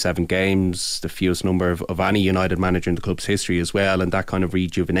in 27 games, the fewest number of any United manager in the club's history as well, and that kind of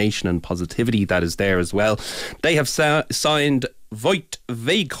rejuvenation and positivity that is there as well. They have signed Wout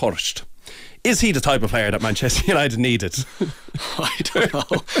Weghorst. Is he the type of player that Manchester United needed? I don't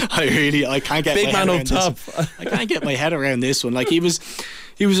know. I can't get big my man head up around top. I can't get my head around this one. Like, he was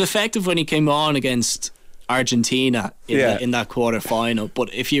effective when he came on against Argentina in that quarter final.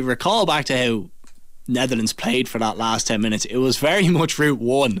 But if you recall back to how Netherlands played for that last 10 minutes, it was very much route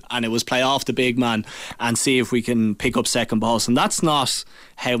one, and it was play off the big man and see if we can pick up second balls, and that's not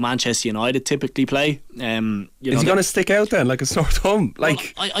how Manchester United typically play. Is he going to stick out then like a sore thumb?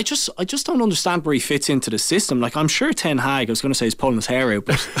 Like, well, I just don't understand where he fits into the system. Like, I'm sure Ten Hag, I was going to say he's pulling his hair out,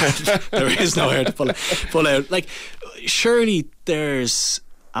 but there is no hair to pull out. Like, surely there's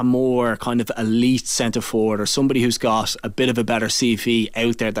a more kind of elite centre forward or somebody who's got a bit of a better CV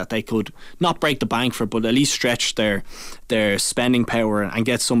out there that they could not break the bank for, but at least stretch their spending power and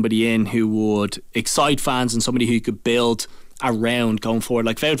get somebody in who would excite fans and somebody who could build around going forward.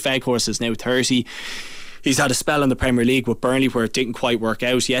 Like, Wout Weghorst is now 30. He's had a spell in the Premier League with Burnley where it didn't quite work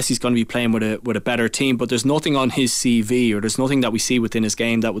out. Yes, he's going to be playing with a better team, but there's nothing on his CV, or there's nothing that we see within his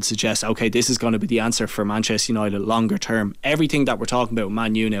game that would suggest, okay, this is going to be the answer for Manchester United longer term. Everything that we're talking about with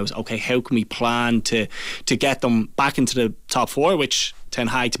Man U now is, okay, how can we plan to get them back into the top four, which Ten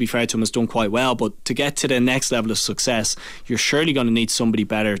Hag, to be fair to him, has done quite well, but to get to the next level of success, you're surely going to need somebody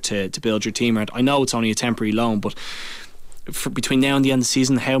better to build your team around. I know it's only a temporary loan, but between now and the end of the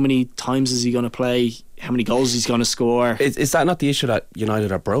season, how many times is he going to play? How many goals he's going to score? Is that not the issue, that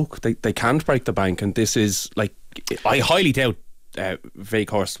United are broke? They can't break the bank, and this is like, I highly doubt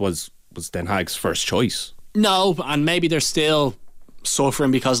Weghorst was Den Hag's first choice. No, and maybe they're still suffering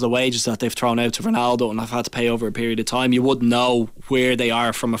because of the wages that they've thrown out to Ronaldo and have had to pay over a period of time. You wouldn't know where they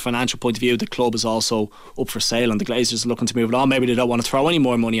are from a financial point of view. The club is also up for sale and the Glazers are looking to move it on. Maybe they don't want to throw any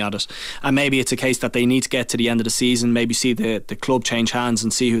more money at it, and maybe it's a case that they need to get to the end of the season, maybe see the club change hands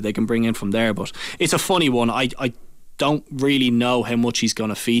and see who they can bring in from there. But it's a funny one. I don't really know how much he's going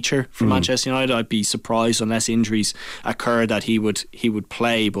to feature for Manchester United. I'd be surprised, unless injuries occur, that he would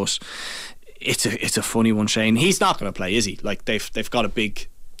play. But it's a funny one, Shane. He's not going to play, is he? Like, they've got a big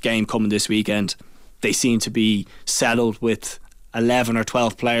game coming this weekend. They seem to be settled with 11 or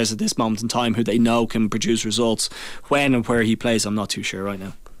 12 players at this moment in time who they know can produce results. When and where he plays, I'm not too sure right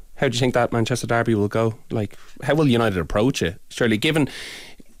now. How do you think that Manchester derby will go? Like, how will United approach it? Surely, given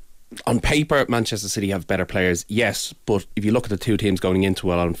on paper Manchester City have better players, yes, but if you look at the two teams going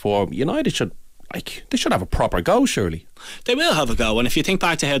into it on form, United should have a proper go, surely. They will have a go, and if you think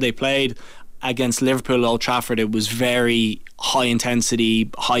back to how they played against Liverpool at Old Trafford, it was very high intensity,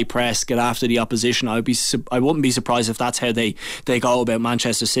 high press, get after the opposition. I wouldn't be surprised if that's how they go about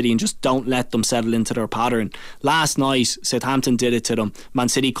Manchester City, and just don't let them settle into their pattern. Last night Southampton did it to them. Man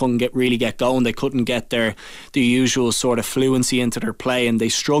City couldn't really get going. They couldn't get the usual sort of fluency into their play, and they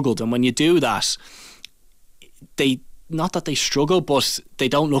struggled. And when you do that, not that they struggle, but they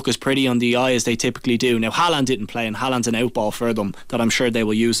don't look as pretty on the eye as they typically do. Now, Haaland didn't play, and Haaland's an outball for them that I'm sure they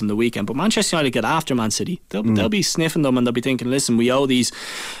will use in the weekend. But Manchester United get after Man City. They'll be sniffing them, and they'll be thinking, listen, we owe them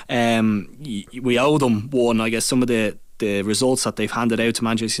one. I guess some of the results that they've handed out to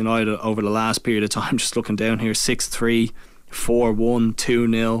Manchester United over the last period of time, just looking down here, 6-3, 4-1,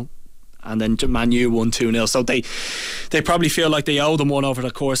 2-0, and then Man U won 2-0. So they probably feel like they owe them one over the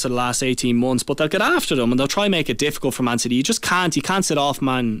course of the last 18 months, but they'll get after them and they'll try and make it difficult for Man City. You can't sit off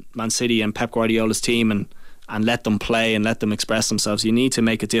Man City and Pep Guardiola's team and let them play and let them express themselves. You need to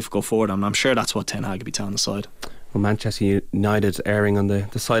make it difficult for them, and I'm sure that's what Ten Hag will be telling the side. Well, Manchester United erring on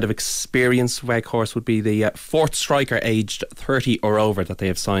the side of experience. Weghorst would be the fourth striker aged 30 or over that they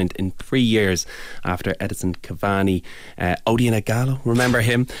have signed in 3 years after Edinson Cavani, Odion Ighalo, remember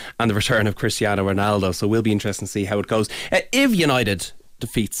him, and the return of Cristiano Ronaldo. So we'll be interested to see how it goes. If United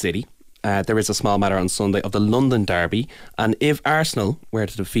defeat City, there is a small matter on Sunday of the London derby, and if Arsenal were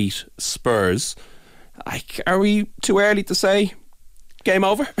to defeat Spurs, are we too early to say game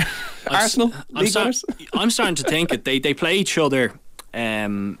over? Arsenal, I'm starting to think it. They play each other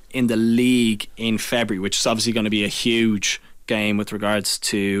in the league in February, which is obviously going to be a huge game with regards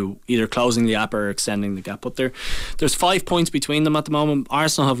to either closing the gap or extending the gap. But there's 5 points between them at the moment.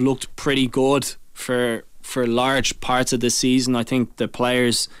 Arsenal have looked pretty good for large parts of this season. I think the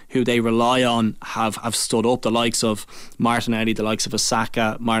players who they rely on have stood up. The likes of Martinelli, the likes of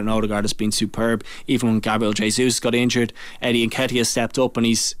Osaka, Martin Odegaard has been superb. Even when Gabriel Jesus got injured, Eddie Nketiah stepped up and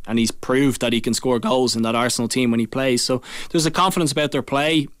he's proved that he can score goals in that Arsenal team when he plays. So there's a confidence about their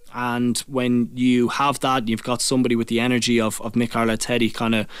play, and when you have that, you've got somebody with the energy of Mikel Arteta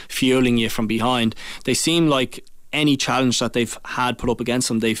kind of fueling you from behind. They seem like any challenge that they've had put up against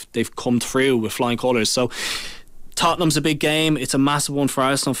them, they've come through with flying colours. So Tottenham's a big game. It's a massive one for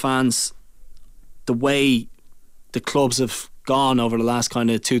Arsenal fans. The way the clubs have gone over the last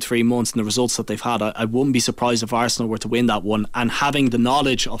kind of 2-3 months and the results that they've had, I wouldn't be surprised if Arsenal were to win that one. And having the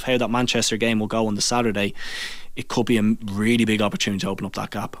knowledge of how that Manchester game will go on the Saturday, it could be a really big opportunity to open up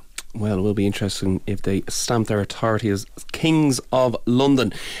that gap. Well, it will be interesting if they stamp their authority as Kings of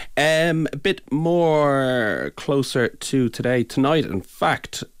London. A bit more closer to today. Tonight, in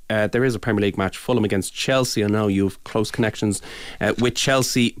fact, there is a Premier League match, Fulham against Chelsea. I know you have close connections with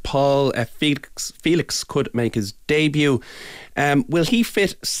Chelsea. Paul Felix could make his debut. Will he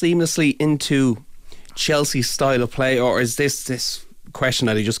fit seamlessly into Chelsea's style of play, or is this question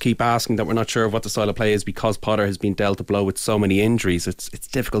that I just keep asking, that we're not sure of what the style of play is because Potter has been dealt a blow with so many injuries? It's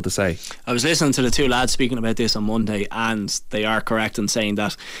difficult to say. I was listening to the two lads speaking about this on Monday, and they are correct in saying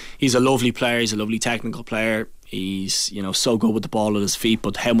that he's a lovely player, he's a lovely technical player, he's so good with the ball at his feet,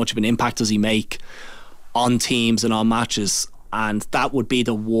 but how much of an impact does he make on teams and on matches? And that would be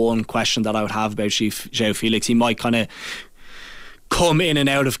the one question that I would have about João Felix. He might kind of come in and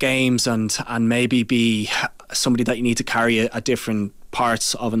out of games and maybe be somebody that you need to carry at different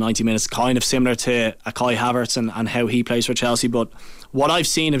parts of a 90 minutes, kind of similar to a Kai Havertz and how he plays for Chelsea. But what I've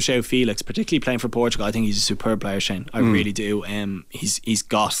seen of João Felix, particularly playing for Portugal, I think he's a superb player, Shane. I really do. He's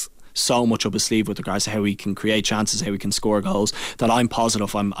got so much up his sleeve with regards to how he can create chances, how he can score goals, that I'm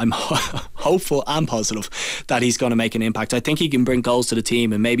positive, I'm hopeful and positive that he's going to make an impact. I think he can bring goals to the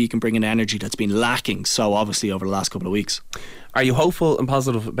team, and maybe he can bring an energy that's been lacking so obviously over the last couple of weeks. Are you hopeful and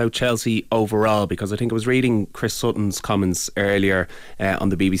positive about Chelsea overall? Because I think I was reading Chris Sutton's comments earlier on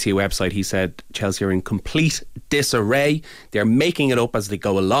the BBC website. He said Chelsea are in complete disarray. They're making it up as they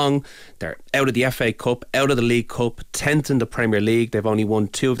go along. They're out of the FA Cup, out of the League Cup, 10th in the Premier League. They've only won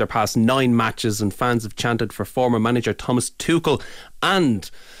 2 of their past 9 matches, and fans have chanted for former manager Thomas Tuchel and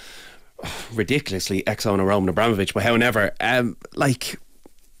ridiculously ex-owner Roman Abramovich. But however,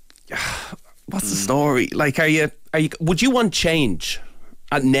 what's the story? Like, are you? Would you want change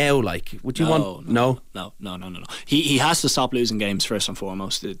now? Like, would you want? No. He has to stop losing games first and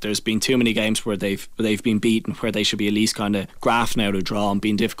foremost. There's been too many games where they've been beaten, where they should be at least kind of graphing out a draw and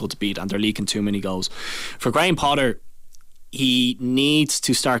being difficult to beat, and they're leaking too many goals. For Graham Potter, he needs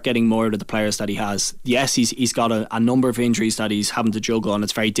to start getting more out of the players that he has. Yes, he's got a number of injuries that he's having to juggle, and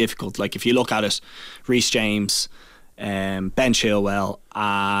it's very difficult. Like, if you look at it, Reece James, Ben Chilwell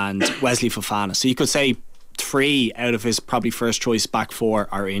and Wesley Fofana. So you could say 3 out of his probably first choice back 4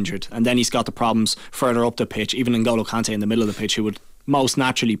 are injured, and then he's got the problems further up the pitch. Even N'Golo Kante in the middle of the pitch, who would most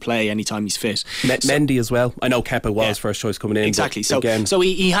naturally play anytime he's fit. Mendy as well. I know Kepa was first choice coming in. Exactly. So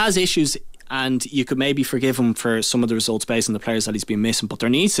he has issues, and you could maybe forgive him for some of the results based on the players that he's been missing, but there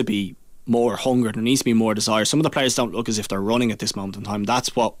needs to be more hunger, there needs to be more desire. Some of the players don't look as if they're running at this moment in time.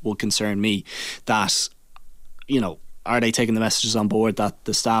 That's what will concern me. That, are they taking the messages on board that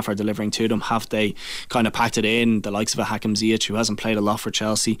the staff are delivering to them? Have they kind of packed it in? The likes of a Hakim Ziyech, who hasn't played a lot for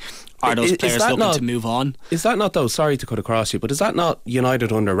Chelsea, are those players looking to move on? Is that not, though, sorry to cut across you, but is that not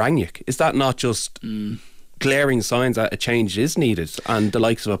United under Rangnick? Is that not just glaring signs that a change is needed, and the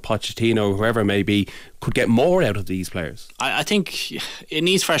likes of a Pochettino or whoever it may be could get more out of these players? I think it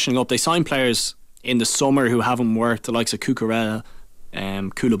needs freshening up. They signed players in the summer who haven't worked, the likes of Cucurella,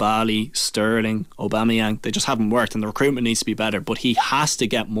 Koulibaly, Sterling, Aubameyang. They just haven't worked, and the recruitment needs to be better. But he has to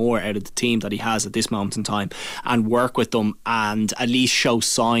get more out of the team that he has at this moment in time and work with them, and at least show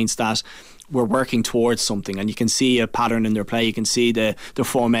signs that we're working towards something. And you can see a pattern in their play, you can see the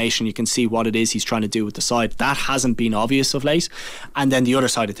formation, you can see what it is he's trying to do with the side. That hasn't been obvious of late. And then the other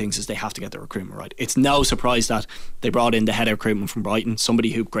side of things is they have to get the recruitment right. It's no surprise that they brought in the head of recruitment from Brighton,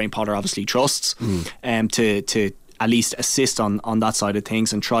 somebody who Graham Potter obviously trusts, to at least assist on that side of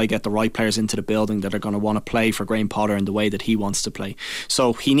things and try get the right players into the building that are going to want to play for Graham Potter in the way that he wants to play.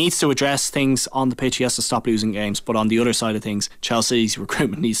 So he needs to address things on the pitch. He has to stop losing games, but on the other side of things, Chelsea's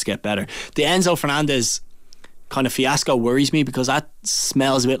recruitment needs to get better. The Enzo Fernandez kind of fiasco worries me, because that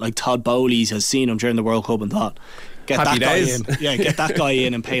smells a bit like Todd Bowley has seen him during the World Cup and thought, get Happy that days. guy in. Yeah, get that guy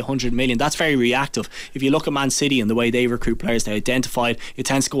in and pay 100 million. That's very reactive. If you look at Man City and the way they recruit players, they identified, it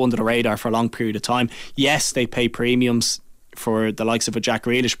tends to go under the radar for a long period of time. Yes, they pay premiums for the likes of a Jack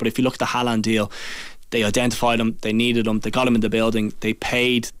Grealish, but if you look at the Haaland deal, they identified him, they needed him, they got him in the building, they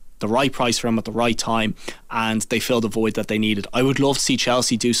paid the right price for him at the right time, and they filled the void that they needed. I would love to see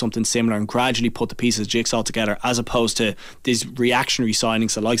Chelsea do something similar and gradually put the pieces of jigsaw together, as opposed to these reactionary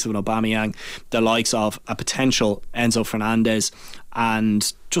signings, the likes of an Aubameyang, the likes of a potential Enzo Fernandez,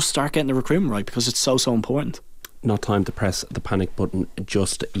 and just start getting the recruitment right, because it's so important. Not time to press the panic button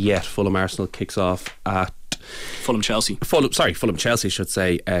just yet. Fulham Arsenal kicks off at Fulham Chelsea should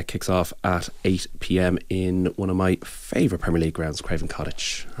say, kicks off at 8 p.m. in one of my favourite Premier League grounds, Craven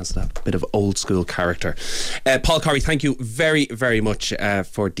Cottage. Has that bit of old school character. Paul Corey, thank you very, very much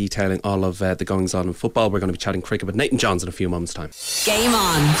for detailing all of the goings on in football. We're going to be chatting cricket with Nathan Johns in a few moments' time. Game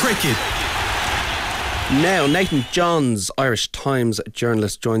on. Cricket Now, Nathan Johns, Irish Times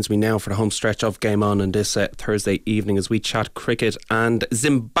journalist, joins me now for the home stretch of Game On this Thursday evening as we chat cricket. And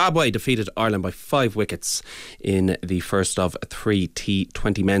Zimbabwe defeated Ireland by 5 wickets in the first of 3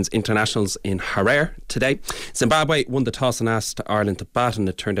 T20 men's internationals in Harare today. Zimbabwe won the toss and asked Ireland to bat, and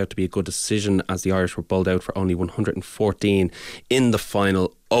it turned out to be a good decision as the Irish were bowled out for only 114 in the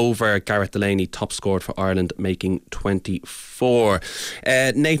final over. Gareth Delaney top scored for Ireland, making 24.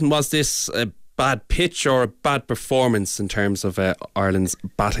 Nathan, was this a bad pitch or a bad performance in terms of Ireland's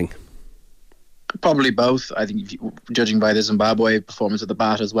batting? Probably both. I think, judging by the Zimbabwe performance of the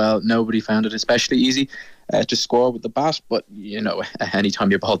bat as well, nobody found it especially easy to score with the bat. But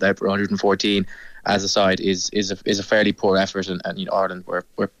anytime you're balled out for 114 as a side is a fairly poor effort, and Ireland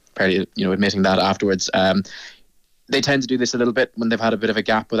were fairly admitting that afterwards. They tend to do this a little bit when they've had a bit of a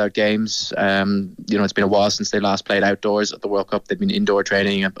gap without games. It's been a while since they last played outdoors at the World Cup. They've been indoor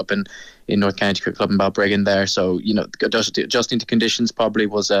training up in North County Cricket Club in Balbriggan there. So, adjusting to conditions probably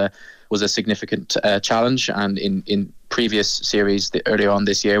was a significant challenge. And in previous series earlier on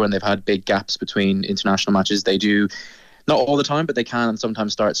this year, when they've had big gaps between international matches, they do, not all the time, but they can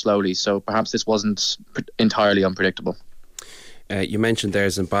sometimes start slowly. So perhaps this wasn't entirely unpredictable. You mentioned there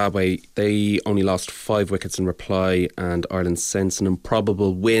Zimbabwe. They only lost 5 wickets in reply, and Ireland sensed an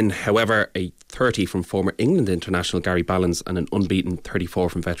improbable win. However, a 30 from former England international Gary Ballins and an unbeaten 34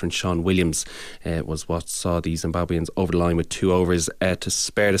 from veteran Sean Williams was what saw the Zimbabweans over the line with 2 overs to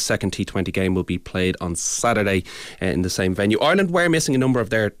spare. The second T20 game will be played on Saturday in the same venue. Ireland were missing a number of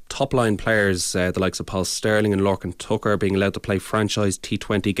their top line players, the likes of Paul Sterling and Lorcan Tucker being allowed to play franchise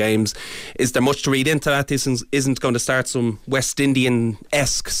T20 games. Is there much to read into that? This isn't going to start some West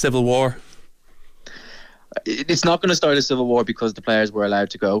Indian-esque civil war? It's not going to start a civil war because the players were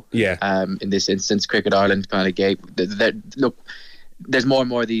allowed to go. Yeah. In this instance, Cricket Ireland kind of gave... Look, there's more and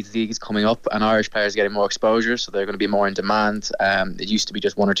more of these leagues coming up, and Irish players are getting more exposure, so they're going to be more in demand. It used to be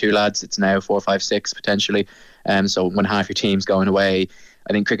just 1 or 2 lads. It's now 4, 5, 6 potentially. So when half your team's going away,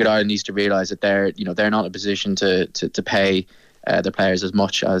 I think Cricket Ireland needs to realise that they're not in a position to pay the players as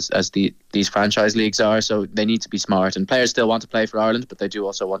much as these franchise leagues are. So they need to be smart, and players still want to play for Ireland, but they do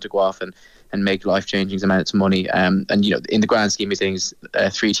also want to go off and make life-changing amounts of money. In the grand scheme of things,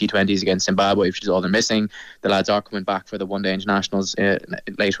 3 T20s against Zimbabwe, which is all they're missing. The lads are coming back for the one-day internationals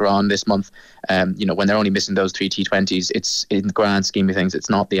later on this month. When they're only missing those 3 T20s, it's, in the grand scheme of things, it's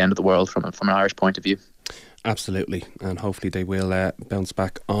not the end of the world from an Irish point of view. Absolutely, and hopefully they will bounce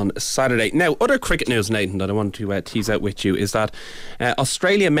back on Saturday. Now, other cricket news, Nathan, that I want to tease out with you is that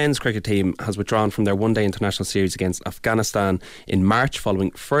Australia men's cricket team has withdrawn from their one-day international series against Afghanistan in March following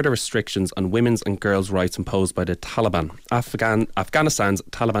further restrictions on women's and girls' rights imposed by the Taliban. Afghanistan's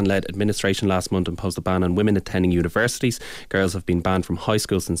Taliban-led administration last month imposed a ban on women attending universities. Girls have been banned from high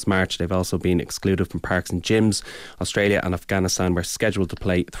school since March. They've also been excluded from parks and gyms. Australia and Afghanistan were scheduled to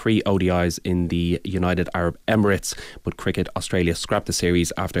play 3 ODIs in the United Arab Emirates, but Cricket Australia scrapped the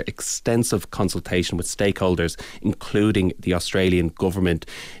series after extensive consultation with stakeholders, including the Australian government.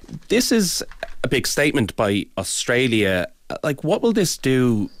 This is a big statement by Australia. What will this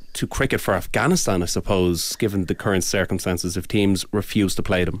do to cricket for Afghanistan, I suppose, given the current circumstances, if teams refuse to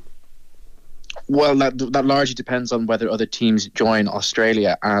play them? Well, that largely depends on whether other teams join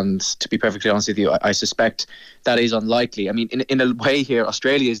Australia, and to be perfectly honest with you, I suspect that is unlikely. I mean, in a way here,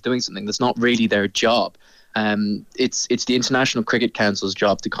 Australia is doing something that's not really their job. It's the International Cricket Council's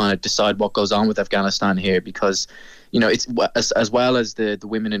job to kind of decide what goes on with Afghanistan here, because it's as well as the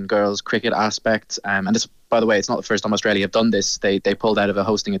women and girls cricket aspect, and this, by the way, it's not the first time Australia have done this. They pulled out of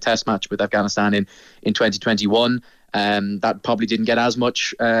hosting a test match with Afghanistan in 2021. That probably didn't get as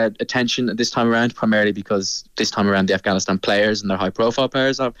much attention this time around, primarily because this time around the Afghanistan players and their high profile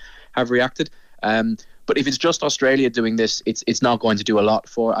players have reacted. But if it's just Australia doing this, it's not going to do a lot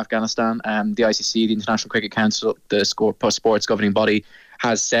for Afghanistan. The ICC, the International Cricket Council, the sports governing body,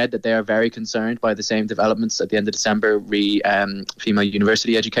 has said that they are very concerned by the same developments at the end of December, female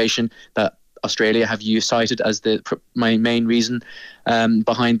university education, that Australia have cited as my main reason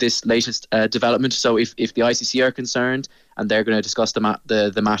behind this latest development. So if the ICC are concerned, and they're going to discuss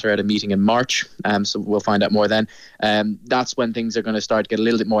the matter at a meeting in March, so we'll find out more then, that's when things are going to start to get a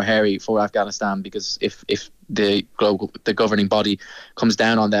little bit more hairy for Afghanistan, because if the governing body comes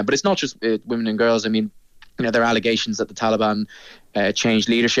down on them. But it's not just women and girls. I mean, there are allegations that the Taliban changed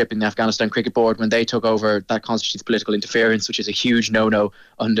leadership in the Afghanistan Cricket Board. When they took over, that constitutes political interference, which is a huge no-no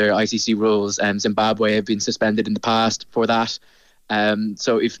under ICC rules. Zimbabwe have been suspended in the past for that.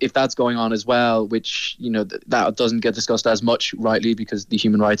 So if that's going on as well, which that doesn't get discussed as much, rightly, because the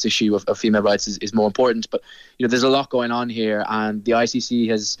human rights issue of female rights is more important. But there's a lot going on here, and the ICC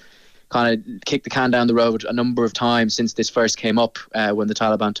has kind of kicked the can down the road a number of times since this first came up when the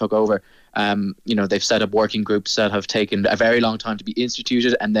Taliban took over. They've set up working groups that have taken a very long time to be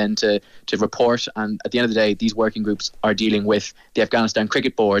instituted and then to report. And at the end of the day, these working groups are dealing with the Afghanistan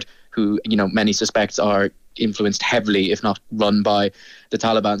Cricket Board, who, many suspects are influenced heavily, if not run by the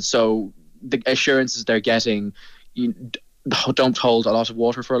Taliban. So the assurances they're getting don't hold a lot of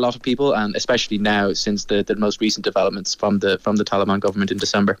water for a lot of people, and especially now since the most recent developments from the Taliban government in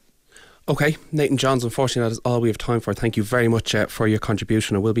December. Okay, Nathan Johns, unfortunately that is all we have time for. Thank you very much for your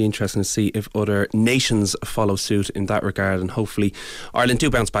contribution. It will be interesting to see if other nations follow suit in that regard, and hopefully Ireland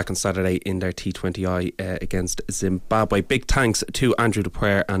do bounce back on Saturday in their T20I against Zimbabwe. Big thanks to Andrew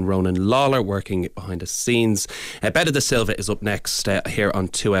Dupuer and Ronan Lawler working behind the scenes. Betta da Silva is up next here on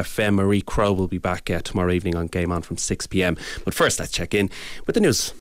 2FM. Marie Crowe will be back tomorrow evening on Game On from 6pm. But first, let's check in with the news.